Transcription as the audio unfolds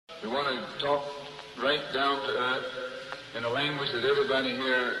We want to talk right down to earth in a language that everybody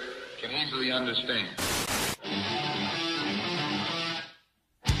here can easily understand.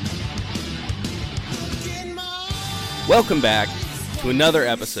 Welcome back to another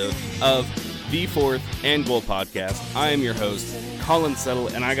episode of the Fourth and Goal Podcast. I am your host, Colin Settle,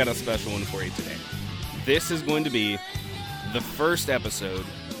 and I got a special one for you today. This is going to be the first episode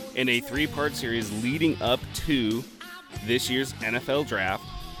in a three-part series leading up to this year's NFL Draft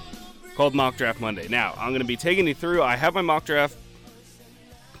called Mock Draft Monday. Now, I'm going to be taking you through. I have my mock draft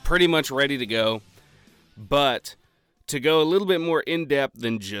pretty much ready to go, but to go a little bit more in-depth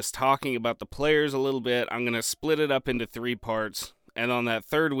than just talking about the players a little bit, I'm going to split it up into three parts, and on that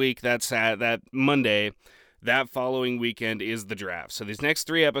third week, that Monday, that following weekend is the draft. So these next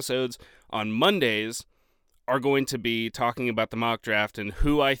three episodes on Mondays are going to be talking about the mock draft and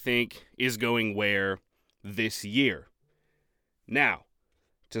who I think is going where this year. Now,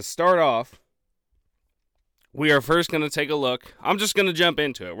 to start off, we are first going to take a look. I'm just going to jump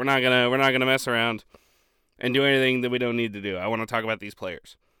into it. We're not going to mess around and do anything that we don't need to do. I want to talk about these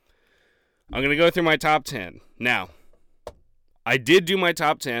players. I'm going to go through my top 10. Now, I did do my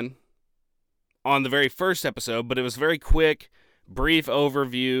top 10 on the very first episode, but it was very quick, brief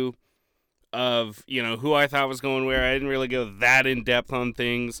overview of, who I thought was going where. I didn't really go that in depth on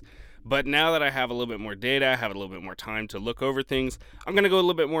things. But now that I have a little bit more data, I have a little bit more time to look over things, I'm going to go a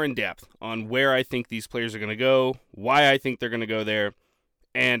little bit more in depth on where I think these players are going to go, why I think they're going to go there,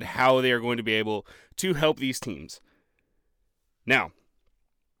 and how they are going to be able to help these teams. Now,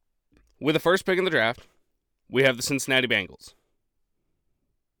 with the first pick in the draft, we have the Cincinnati Bengals.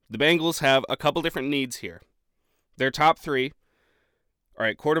 The Bengals have a couple different needs here. Their top three are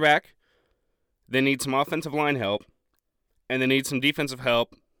at quarterback, they need some offensive line help, and they need some defensive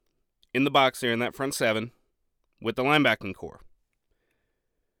help in the box there in that front seven with the linebacking core.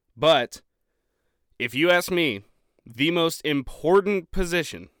 But if you ask me, the most important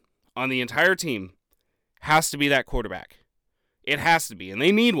position on the entire team has to be that quarterback. It has to be, and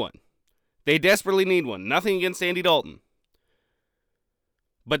they need one. They desperately need one. Nothing against Andy Dalton.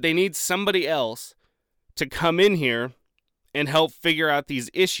 But they need somebody else to come in here and help figure out these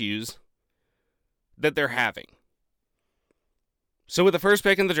issues that they're having. So with the first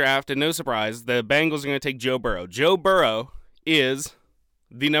pick in the draft, and no surprise, the Bengals are going to take Joe Burrow. Joe Burrow is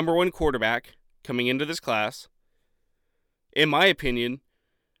the number one quarterback coming into this class. In my opinion,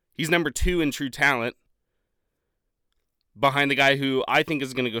 he's number two in true talent, behind the guy who I think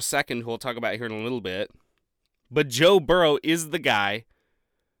is going to go second, who we'll talk about here in a little bit. But Joe Burrow is the guy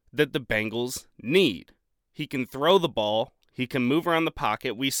that the Bengals need. He can throw the ball. He can move around the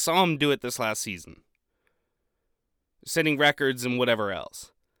pocket. We saw him do it this last season, setting records and whatever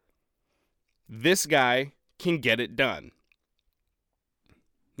else. This guy can get it done.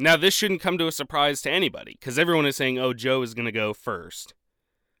 Now, this shouldn't come to a surprise to anybody, because everyone is saying, oh, Joe is going to go first.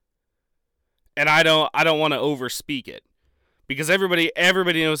 And I don't want to overspeak it, because everybody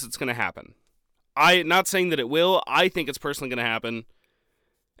knows it's going to happen. I'm not saying that it will. I think it's personally going to happen.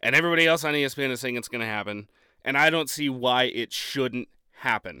 And everybody else on ESPN is saying it's going to happen. And I don't see why it shouldn't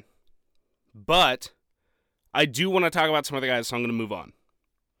happen. But I do want to talk about some other guys, so I'm going to move on.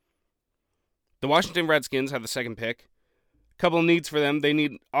 The Washington Redskins have the second pick. A couple of needs for them. They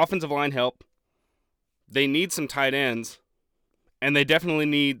need offensive line help. They need some tight ends. And they definitely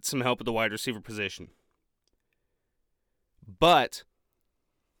need some help at the wide receiver position. But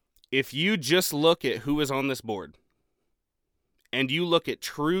if you just look at who is on this board, and you look at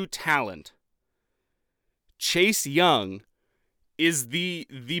true talent, Chase Young is the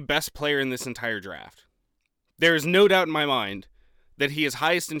best player in this entire draft. There is no doubt in my mind that he is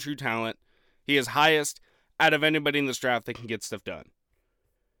highest in true talent. He is highest out of anybody in this draft that can get stuff done.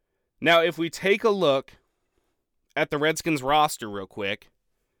 Now, if we take a look at the Redskins roster real quick,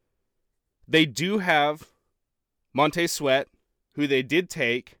 they do have Montez Sweat, who they did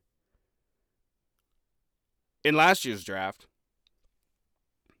take in last year's draft,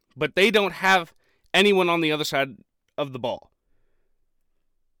 but they don't have anyone on the other side of the ball.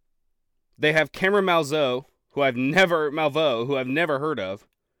 They have Cameron Malveaux, who I've never heard of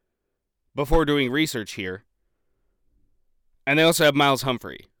before doing research here. And they also have Miles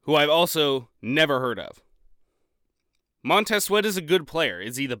Humphrey, who I've also never heard of. Montez Sweat is a good player.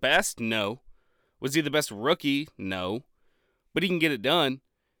 Is he the best? No. Was he the best rookie? No. But he can get it done.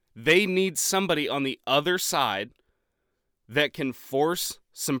 They need somebody on the other side that can force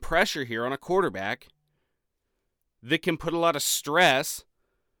some pressure here on a quarterback, that can put a lot of stress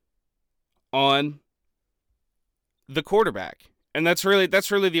on the quarterback. And that's really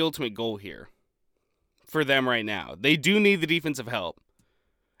the ultimate goal here for them right now. They do need the defensive help.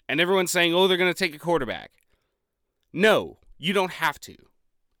 And everyone's saying, oh, they're going to take a quarterback. No, you don't have to.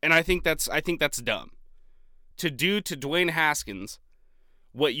 And I think that's dumb. To do to Dwayne Haskins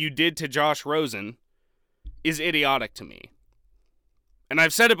what you did to Josh Rosen is idiotic to me. And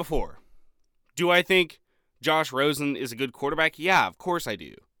I've said it before. Do I think Josh Rosen is a good quarterback? Yeah, of course I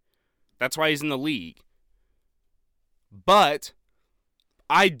do. That's why he's in the league. But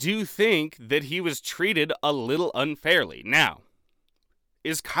I do think that he was treated a little unfairly. Now,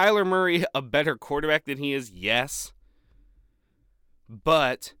 is Kyler Murray a better quarterback than he is? Yes.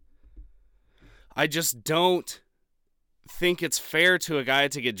 But I just don't think it's fair to a guy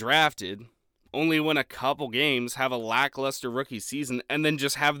to get drafted, only win a couple games, have a lackluster rookie season, and then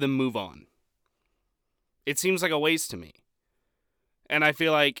just have them move on. It seems like a waste to me. And I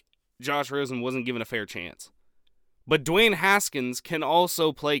feel like Josh Rosen wasn't given a fair chance. But Dwayne Haskins can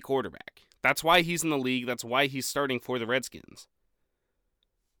also play quarterback. That's why he's in the league. That's why he's starting for the Redskins.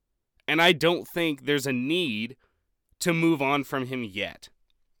 And I don't think there's a need to move on from him yet.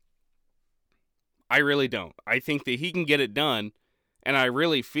 I really don't. I think that he can get it done, and I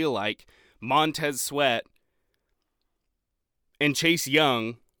really feel like Montez Sweat and Chase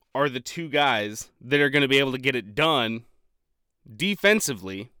Young are the two guys that are going to be able to get it done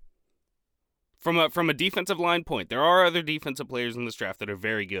defensively from a defensive line point. There are other defensive players in this draft that are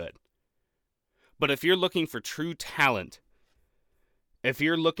very good. But if you're looking for true talent, if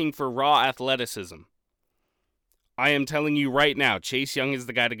you're looking for raw athleticism, I am telling you right now, Chase Young is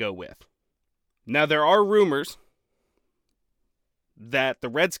the guy to go with. Now, there are rumors that the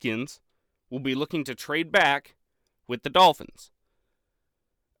Redskins will be looking to trade back with the Dolphins.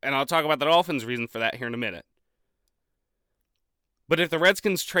 And I'll talk about the Dolphins' reason for that here in a minute. But if the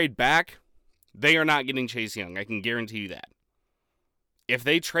Redskins trade back, they are not getting Chase Young. I can guarantee you that. If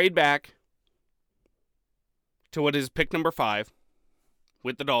they trade back to what is pick number 5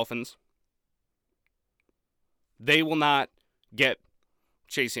 with the Dolphins, they will not get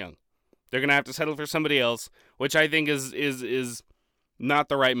Chase Young. They're going to have to settle for somebody else, which I think is not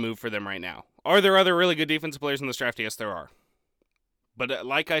the right move for them right now. Are there other really good defensive players in this draft? Yes, there are. But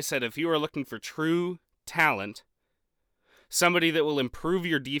like I said, if you are looking for true talent, somebody that will improve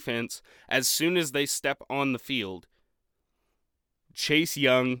your defense as soon as they step on the field, Chase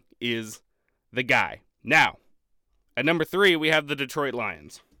Young is the guy. Now, at number 3, we have the Detroit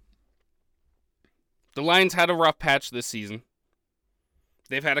Lions. The Lions had a rough patch this season.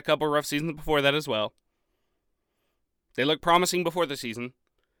 They've had a couple rough seasons before that as well. They looked promising before the season,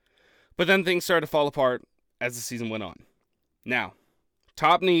 but then things started to fall apart as the season went on. Now,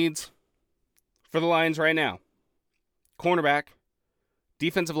 top needs for the Lions right now: cornerback,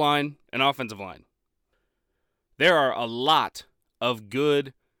 defensive line, and offensive line. There are a lot of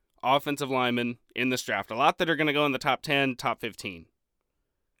good offensive linemen in this draft. A lot that are going to go in the top 10, top 15.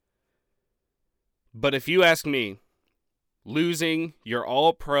 But if you ask me, losing your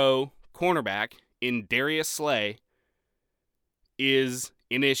all-pro cornerback in Darius Slay is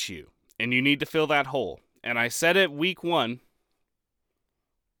an issue, and you need to fill that hole. And I said it week 1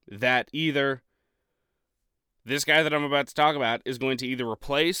 that either this guy that I'm about to talk about is going to either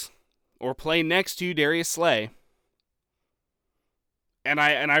replace or play next to Darius Slay, and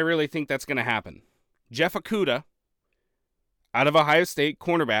I really think that's going to happen. Jeff Okudah, out of Ohio State,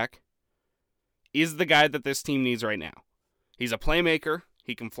 cornerback, is the guy that this team needs right now. He's a playmaker.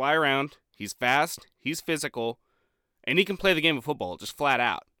 He can fly around. He's fast. He's physical. And he can play the game of football, just flat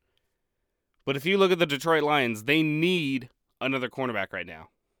out. But if you look at the Detroit Lions, they need another cornerback right now.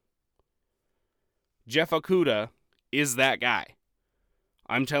 Jeff Okudah is that guy.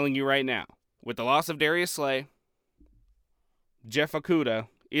 I'm telling you right now. With the loss of Darius Slay, Jeff Okudah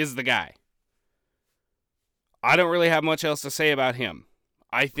is the guy. I don't really have much else to say about him.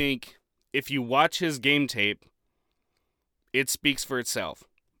 I think if you watch his game tape, it speaks for itself.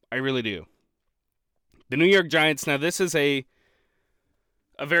 I really do. The New York Giants, now this is a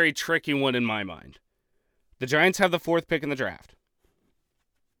very tricky one in my mind. The Giants have the 4th pick in the draft.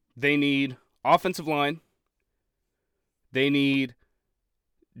 They need offensive line. They need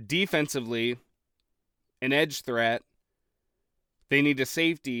defensively an edge threat. They need a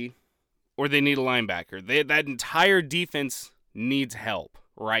safety, or they need a linebacker. That entire defense needs help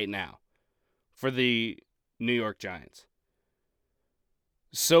right now for the New York Giants.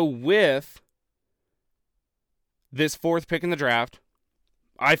 So with this 4th pick in the draft,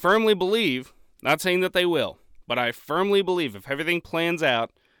 I firmly believe, not saying that they will, but I firmly believe if everything plans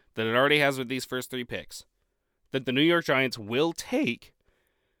out that it already has with these first 3 picks, that the New York Giants will take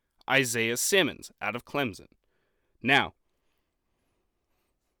Isaiah Simmons out of Clemson. Now,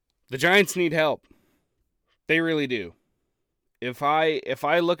 the Giants need help. They really do. if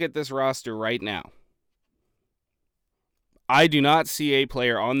I look at this roster right now, I do not see a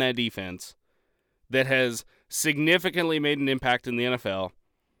player on that defense that has significantly made an impact in the NFL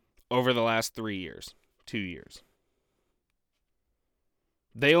over the last 2 years.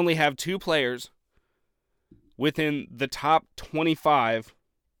 They only have 2 players within the top 25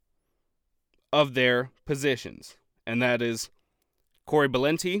 of their positions, and that is Corey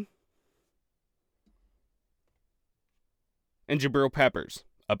Valenti and Jabril Peppers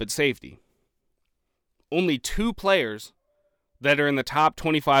up at safety. Only 2 players that are in the top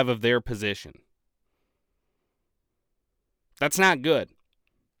 25 of their position. That's not good.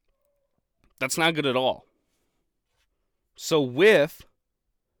 That's not good at all. So with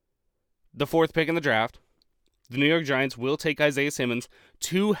the 4th pick in the draft, the New York Giants will take Isaiah Simmons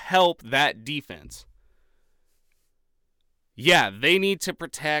to help that defense. Yeah, they need to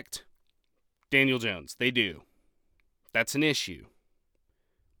protect Daniel Jones. They do. That's an issue.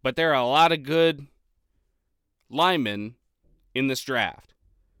 But there are a lot of good linemen in this draft.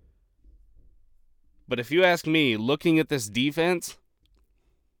 But if you ask me, looking at this defense,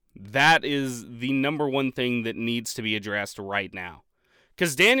 that is the number one thing that needs to be addressed right now.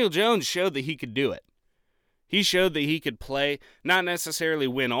 Because Daniel Jones showed that he could do it. He showed that he could play, not necessarily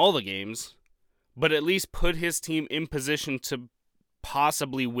win all the games, but at least put his team in position to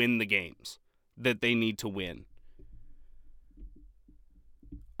possibly win the games that they need to win.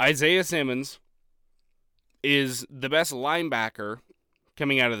 Isaiah Simmons is the best linebacker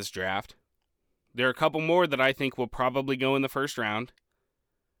coming out of this draft. There are a couple more that I think will probably go in the first round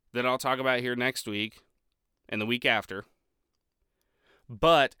that I'll talk about here next week and the week after.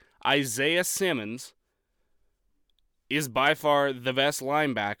 But Isaiah Simmons is by far the best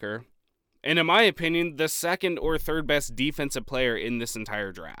linebacker, and in my opinion, the 2nd or 3rd best defensive player in this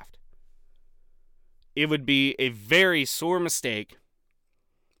entire draft. It would be a very sore mistake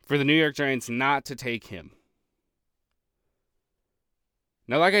for the New York Giants not to take him.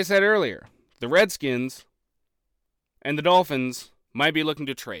 Now, like I said earlier, the Redskins and the Dolphins might be looking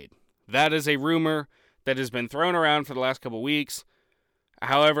to trade. That is a rumor that has been thrown around for the last couple weeks,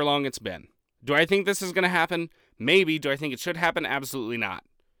 however long it's been. Do I think this is going to happen? Maybe. Do I think it should happen? Absolutely not.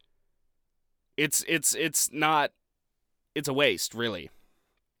 It's not. It's a waste, really.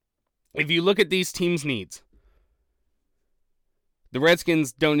 If you look at these teams' needs, the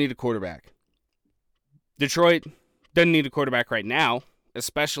Redskins don't need a quarterback. Detroit doesn't need a quarterback right now,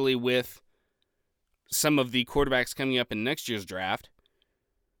 especially with some of the quarterbacks coming up in next year's draft.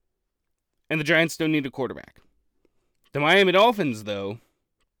 And the Giants don't need a quarterback. The Miami Dolphins, though,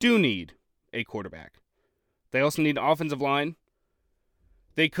 do need a quarterback. They also need offensive line.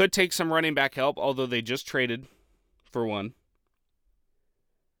 They could take some running back help, although they just traded for one.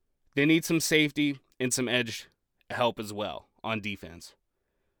 They need some safety and some edge help as well on defense.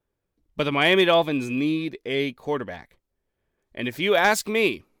 But the Miami Dolphins need a quarterback. And if you ask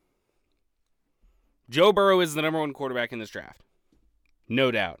me, Joe Burrow is the number 1 quarterback in this draft.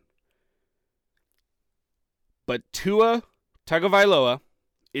 No doubt. But Tua Tagovailoa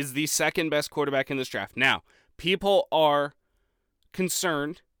is the 2nd best quarterback in this draft. Now, people are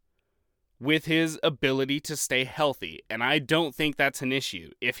concerned with his ability to stay healthy, and I don't think that's an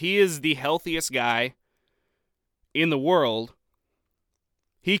issue. If he is the healthiest guy in the world,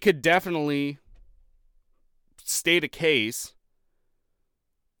 he could definitely state a case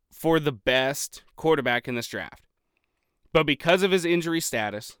for the best quarterback in this draft. But because of his injury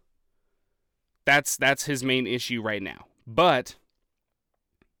status, that's his main issue right now. But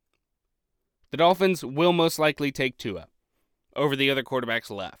the Dolphins will most likely take Tua over the other quarterbacks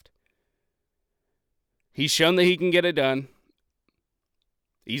left. He's shown that he can get it done.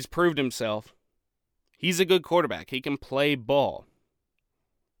 He's proved himself. He's a good quarterback. He can play ball.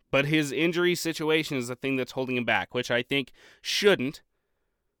 But his injury situation is the thing that's holding him back, which I think shouldn't.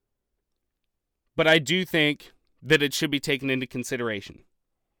 But I do think that it should be taken into consideration.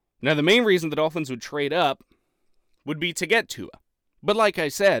 Now, the main reason the Dolphins would trade up would be to get Tua. But like I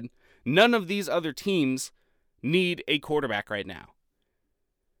said, none of these other teams need a quarterback right now.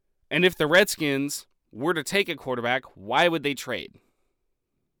 And if the Redskins were to take a quarterback, why would they trade?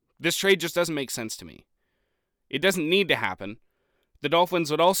 This trade just doesn't make sense to me. It doesn't need to happen. The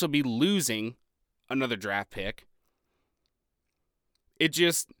Dolphins would also be losing another draft pick. It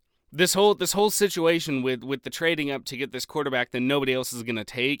just, this whole situation with the trading up to get this quarterback that nobody else is going to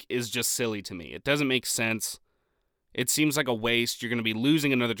take is just silly to me. It doesn't make sense. It seems like a waste. You're going to be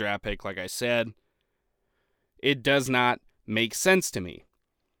losing another draft pick, like I said. It does not make sense to me.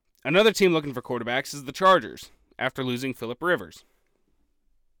 Another team looking for quarterbacks is the Chargers, after losing Phillip Rivers.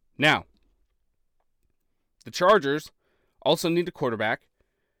 Now, the Chargers also need a quarterback.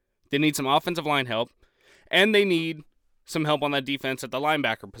 They need some offensive line help. And they need some help on that defense at the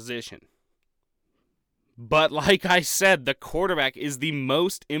linebacker position. But like I said, the quarterback is the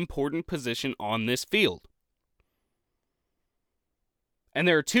most important position on this field. And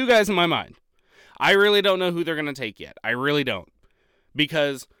there are two guys in my mind. I really don't know who they're going to take yet. I really don't.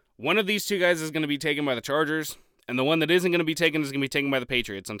 Because one of these two guys is going to be taken by the Chargers, and the one that isn't going to be taken is going to be taken by the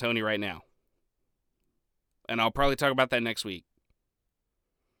Patriots. I'm telling you right now. And I'll probably talk about that next week.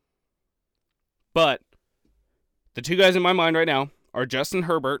 But the two guys in my mind right now are Justin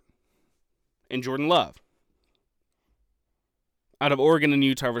Herbert and Jordan Love, out of Oregon and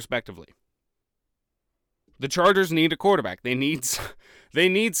Utah, respectively. The Chargers need a quarterback. They need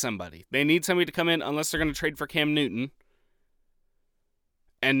somebody. They need somebody to come in, unless they're going to trade for Cam Newton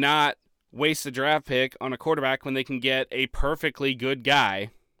and not waste a draft pick on a quarterback when they can get a perfectly good guy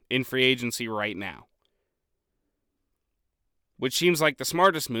in free agency right now. Which seems like the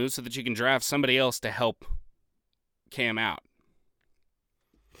smartest move, so that you can draft somebody else to help Cam out.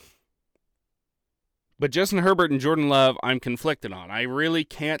 But Justin Herbert and Jordan Love, I'm conflicted on. I really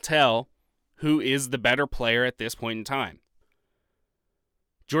can't tell who is the better player at this point in time.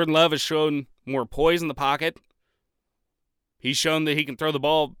 Jordan Love has shown more poise in the pocket. He's shown that he can throw the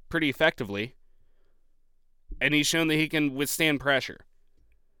ball pretty effectively. And he's shown that he can withstand pressure.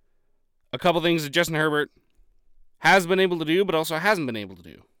 A couple things that Justin Herbert has been able to do, but also hasn't been able to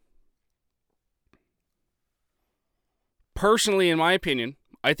do. Personally, in my opinion,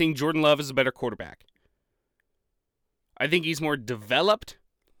 I think Jordan Love is a better quarterback. I think he's more developed,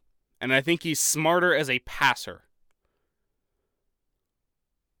 and I think he's smarter as a passer.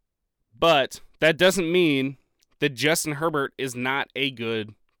 But that doesn't mean that Justin Herbert is not a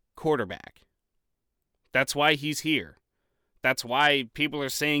good quarterback. That's why he's here. That's why people are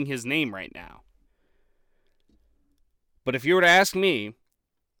saying his name right now. But if you were to ask me,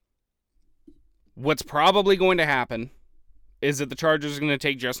 what's probably going to happen is that the Chargers are going to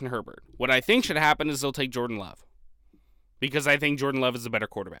take Justin Herbert. What I think should happen is they'll take Jordan Love, because I think Jordan Love is a better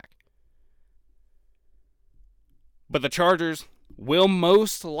quarterback. But the Chargers will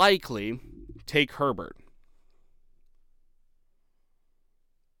most likely take Herbert.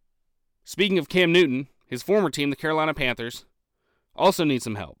 Speaking of Cam Newton, his former team, the Carolina Panthers, also need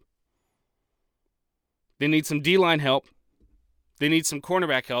some help. They need some D-line help. They need some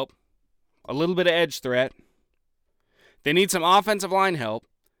cornerback help. A little bit of edge threat. They need some offensive line help.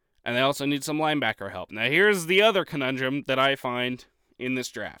 And they also need some linebacker help. Now, here's the other conundrum that I find in this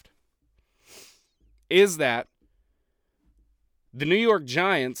draft. Is that the New York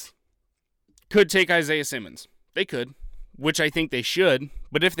Giants could take Isaiah Simmons. They could, which I think they should.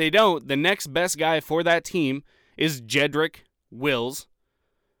 But if they don't, the next best guy for that team is Jedrick Wills,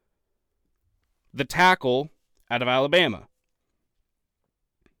 the tackle out of Alabama.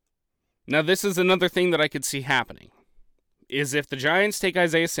 Now, this is another thing that I could see happening, is if the Giants take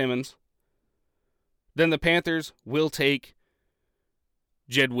Isaiah Simmons, then the Panthers will take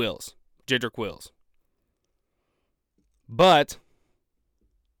Jedrick Wills. But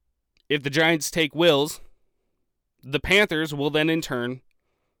if the Giants take Wills, the Panthers will then in turn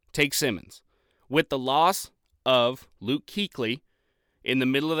take Simmons. With the loss of Luke Kuechly in the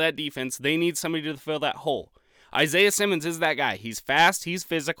middle of that defense, they need somebody to fill that hole. Isaiah Simmons is that guy. He's fast, he's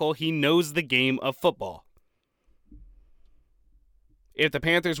physical, he knows the game of football. If the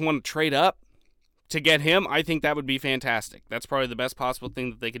Panthers want to trade up to get him, I think that would be fantastic. That's probably the best possible thing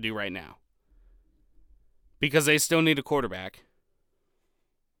that they could do right now. Because they still need a quarterback.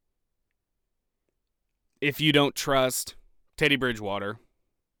 If you don't trust Teddy Bridgewater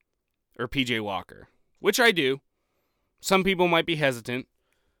or PJ Walker, which I do. Some people might be hesitant.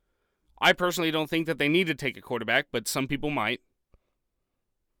 I personally don't think that they need to take a quarterback, but some people might.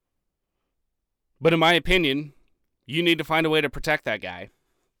 But in my opinion, you need to find a way to protect that guy.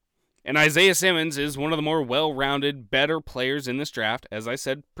 And Isaiah Simmons is one of the more well-rounded, better players in this draft, as I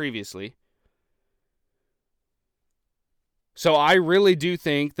said previously. So I really do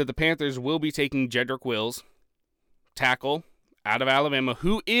think that the Panthers will be taking Jedrick Wills, tackle out of Alabama,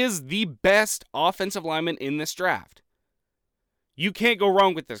 who is the best offensive lineman in this draft. You can't go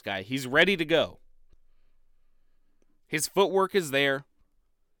wrong with this guy. He's ready to go. His footwork is there.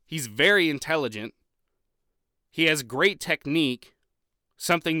 He's very intelligent. He has great technique,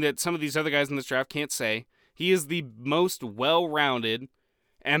 something that some of these other guys in this draft can't say. He is the most well-rounded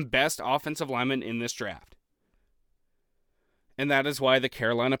and best offensive lineman in this draft. And that is why the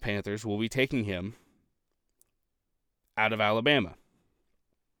Carolina Panthers will be taking him out of Alabama.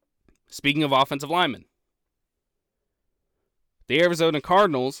 Speaking of offensive linemen, the Arizona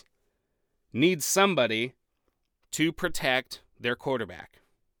Cardinals need somebody to protect their quarterback,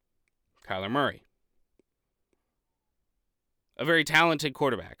 Kyler Murray. A very talented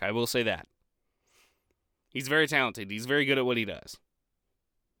quarterback, I will say that. He's very talented. He's very good at what he does.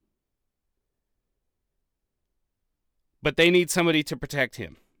 But they need somebody to protect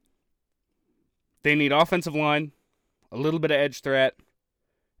him. They need offensive line, a little bit of edge threat,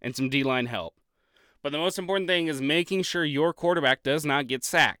 and some D-line help. But the most important thing is making sure your quarterback does not get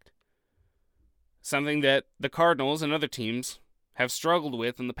sacked. Something that the Cardinals and other teams have struggled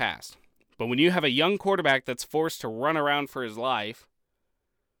with in the past. But when you have a young quarterback that's forced to run around for his life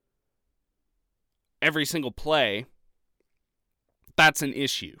every single play, that's an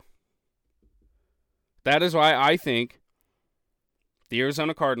issue. That is why I think the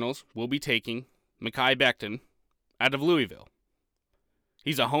Arizona Cardinals will be taking Mekhi Becton out of Louisville.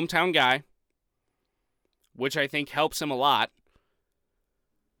 He's a hometown guy, which I think helps him a lot.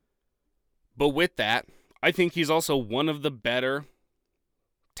 But with that, I think he's also one of the better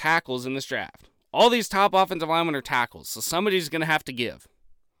tackles in this draft. All these top offensive linemen are tackles, so somebody's going to have to give.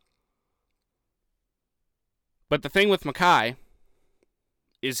 But the thing with Mekhi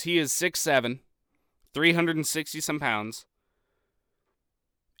is he is 6'7", 360-some pounds,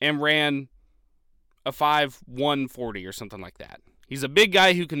 and ran a 5'1" 40 or something like that. He's a big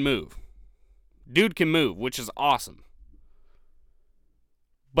guy who can move. Dude can move, which is awesome.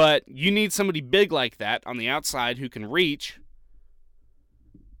 But you need somebody big like that on the outside who can reach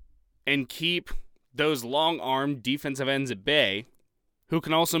and keep those long-armed defensive ends at bay, who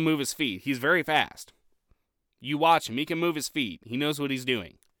can also move his feet. He's very fast. You watch him. He can move his feet. He knows what he's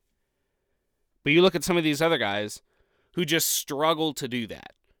doing. But you look at some of these other guys who just struggle to do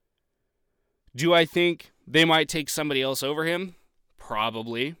that. Do I think they might take somebody else over him?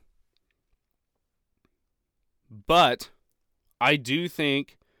 Probably. But I do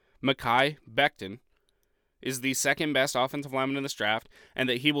think Mekhi Becton is the second best offensive lineman in this draft, and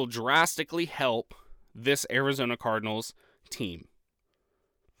that he will drastically help this Arizona Cardinals team.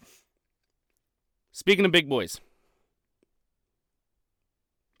 Speaking of big boys,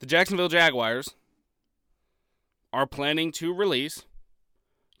 the Jacksonville Jaguars are planning to release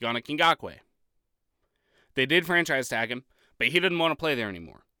Yannick Ngakoue. They did franchise tag him, but he didn't want to play there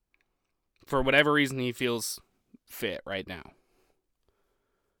anymore. For whatever reason, he feels fit right now.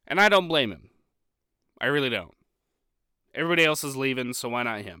 And I don't blame him. I really don't. Everybody else is leaving, so why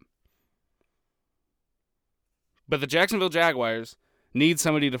not him? But the Jacksonville Jaguars need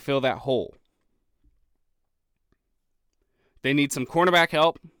somebody to fill that hole. They need some cornerback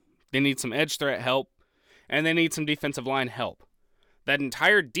help, they need some edge threat help, and they need some defensive line help. That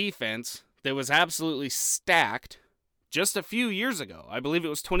entire defense that was absolutely stacked just a few years ago, I believe it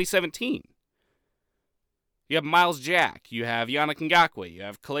was 2017. You have Miles Jack, you have Yannick Ngakoue, you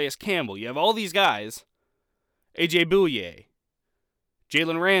have Calais Campbell, you have all these guys, AJ Bouye,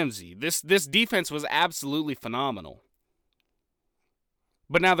 Jalen Ramsey. This defense was absolutely phenomenal.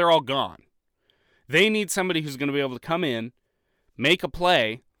 But now they're all gone. They need somebody who's going to be able to come in, make a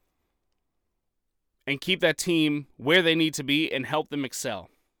play, and keep that team where they need to be and help them excel.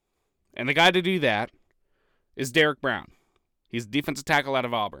 And the guy to do that is Derrick Brown. He's a defensive tackle out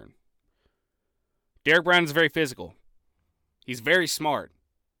of Auburn. Derrick Brown is very physical. He's very smart.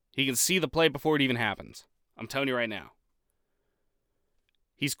 He can see the play before it even happens. I'm telling you right now.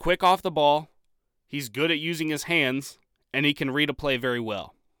 He's quick off the ball. He's good at using his hands, and he can read a play very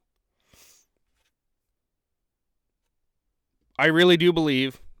well. I really do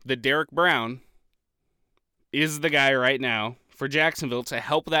believe that Derrick Brown is the guy right now for Jacksonville to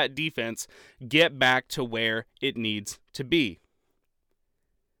help that defense get back to where it needs to be.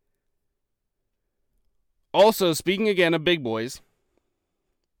 Also, speaking again of big boys,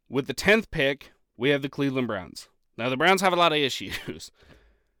 with the 10th pick, we have the Cleveland Browns. Now, the Browns have a lot of issues,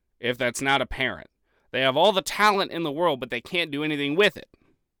 if that's not apparent. They have all the talent in the world, but they can't do anything with it.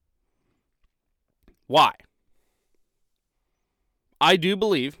 Why? I do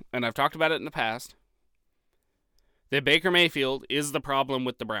believe, and I've talked about it in the past, that Baker Mayfield is the problem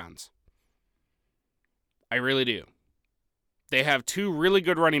with the Browns. I really do. They have two really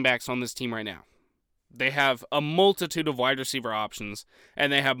good running backs on this team right now. They have a multitude of wide receiver options,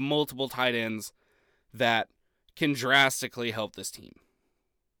 and they have multiple tight ends that can drastically help this team.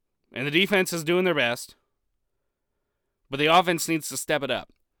 And the defense is doing their best, but the offense needs to step it up.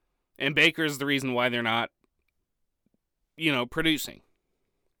 And Baker is the reason why they're not, producing.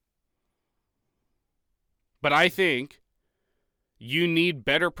 But I think you need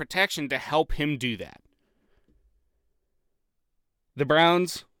better protection to help him do that. The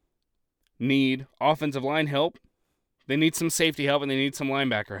Browns need offensive line help. They need some safety help, and they need some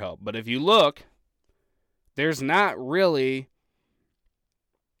linebacker help. But if you look, there's not really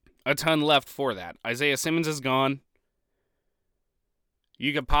a ton left for that. Isaiah Simmons is gone.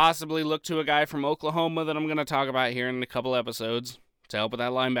 You could possibly look to a guy from Oklahoma that I'm going to talk about here in a couple episodes to help with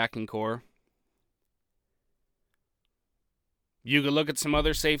that linebacking core. You could look at some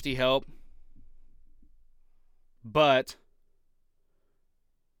other safety help. But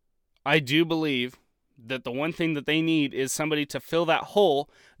I do believe that the one thing that they need is somebody to fill that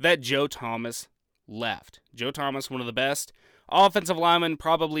hole that Joe Thomas left. Joe Thomas, one of the best offensive linemen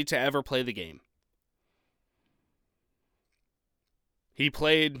probably to ever play the game. He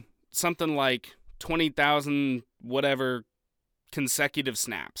played something like 20,000 whatever consecutive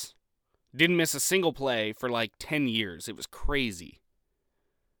snaps. Didn't miss a single play for like 10 years. It was crazy.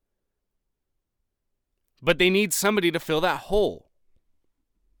 But they need somebody to fill that hole.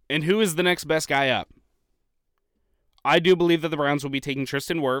 And who is the next best guy up? I do believe that the Browns will be taking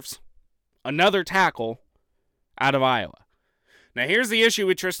Tristan Wirfs, another tackle, out of Iowa. Now here's the issue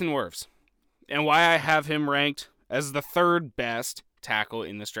with Tristan Wirfs, and why I have him ranked as the third best tackle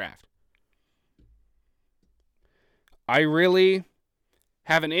in this draft. I really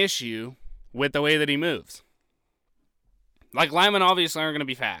have an issue with the way that he moves. Like, linemen obviously aren't going to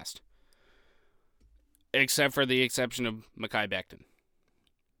be fast, except for the exception of Mekhi Becton.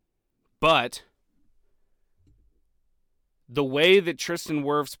 But the way that Tristan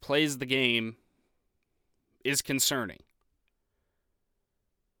Wirfs plays the game is concerning.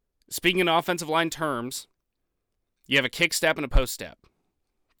 Speaking in offensive line terms, you have a kick step and a post step.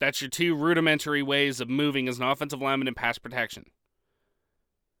 That's your two rudimentary ways of moving as an offensive lineman in pass protection.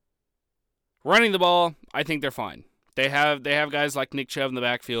 Running the ball, I think they're fine. They have guys like Nick Chubb in the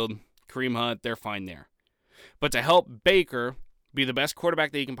backfield, Kareem Hunt, they're fine there. But to help Baker be the best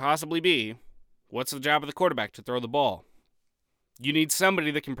quarterback that he can possibly be, what's the job of the quarterback? To throw the ball. You need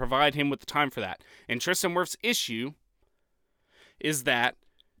somebody that can provide him with the time for that. And Tristan Wirfs' issue is that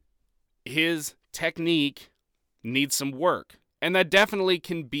his technique needs some work. And that definitely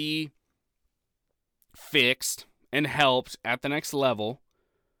can be fixed and helped at the next level.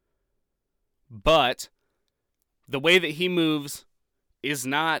 But the way that he moves is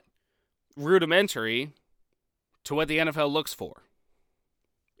not rudimentary to what the NFL looks for.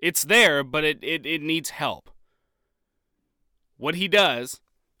 It's there, but it needs help. What he does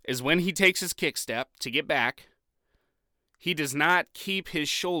is when he takes his kick step to get back, he does not keep his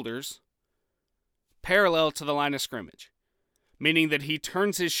shoulders parallel to the line of scrimmage, meaning that he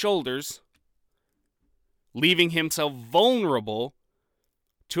turns his shoulders, leaving himself vulnerable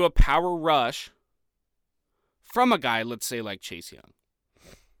to a power rush from a guy, let's say, like Chase Young.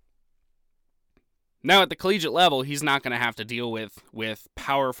 Now, at the collegiate level, he's not going to have to deal with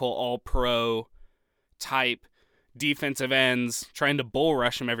powerful all-pro type defensive ends trying to bull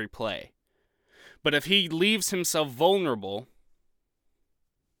rush him every play. But if he leaves himself vulnerable,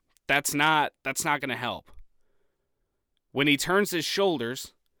 that's not going to help. When he turns his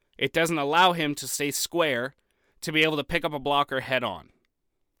shoulders, it doesn't allow him to stay square to be able to pick up a blocker head on.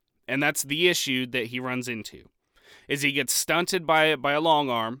 And that's the issue that he runs into, is he gets stunted by a long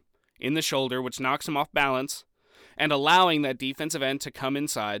arm in the shoulder, which knocks him off balance, and allowing that defensive end to come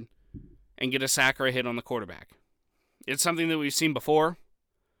inside and get a sack or a hit on the quarterback. It's something that we've seen before,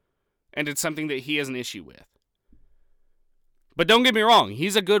 and it's something that he has an issue with. But don't get me wrong,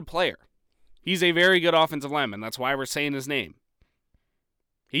 he's a good player. He's a very good offensive lineman. That's why we're saying his name.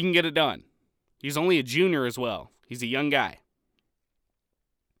 He can get it done. He's only a junior as well. He's a young guy.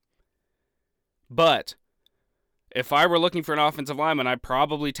 But if I were looking for an offensive lineman, I'd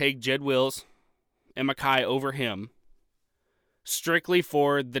probably take Jed Wills and Mekhi over him, strictly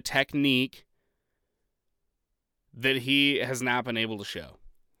for the technique that he has not been able to show.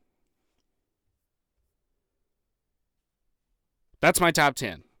 That's my top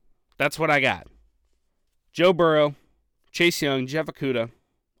 10. That's what I got. Joe Burrow, Chase Young, Jeff Okudah,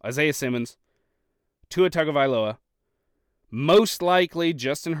 Isaiah Simmons, Tua Tagovailoa, most likely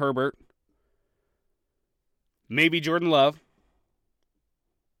Justin Herbert, maybe Jordan Love,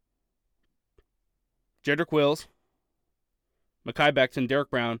 Jedrick Wills, Mekhi Becton, Derek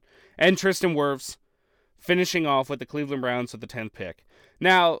Brown, and Tristan Wirfs, finishing off with the Cleveland Browns with the 10th pick.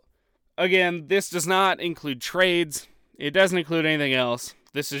 Now, again, this does not include trades. It doesn't include anything else.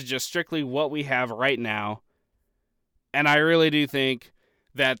 This is just strictly what we have right now. And I really do think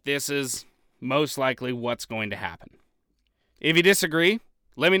that this is most likely what's going to happen. If you disagree,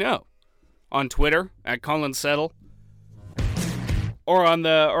 let me know on Twitter at Colin Settle, or on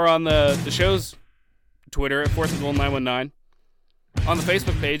the show's Twitter at 4th and Goal 919, on the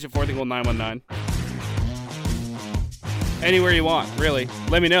Facebook page at 4th and Goal 919. Anywhere you want, really.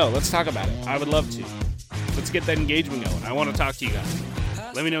 Let me know. Let's talk about it. I would love to. Let's get that engagement going. I want to talk to you guys.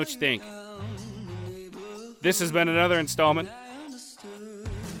 Let me know what you think. This has been another installment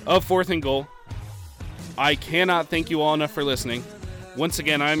of 4th and Goal. I cannot thank you all enough for listening. Once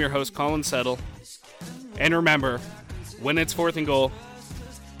again, I am your host, Colin Settle. And remember, when it's 4th and Goal,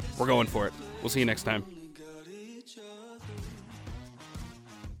 we're going for it. We'll see you next time.